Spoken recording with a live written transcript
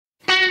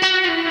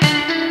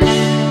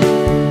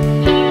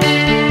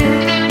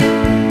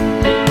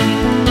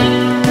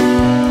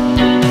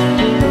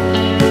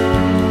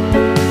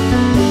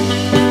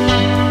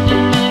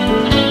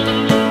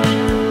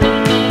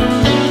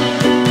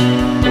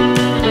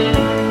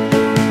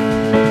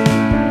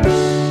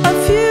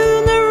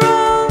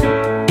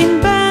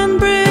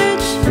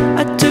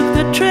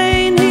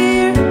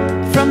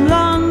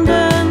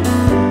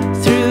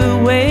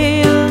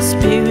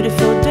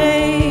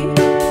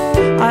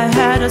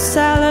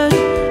but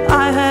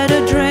I had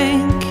a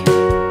drink.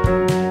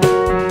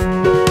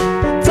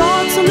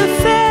 Thoughts on the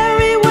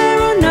ferry, where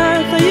on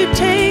earth are you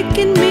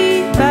taking me?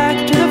 Back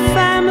to the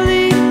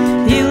family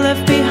you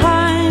left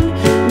behind.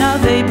 Now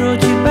they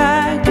brought you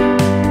back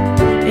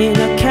in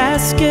a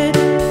casket.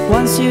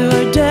 Once you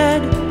are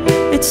dead,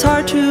 it's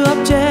hard to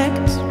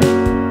object.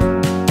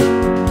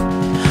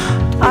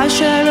 I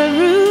share a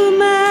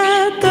room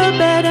at the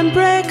bed and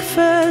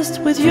breakfast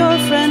with your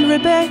friend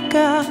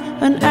Rebecka,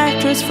 an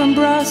actress from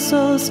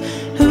Brussels,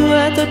 who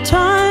at the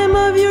time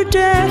of your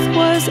death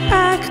was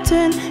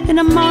acting in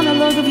a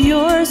monologue of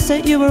yours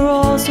that you were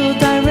also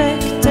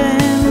directing.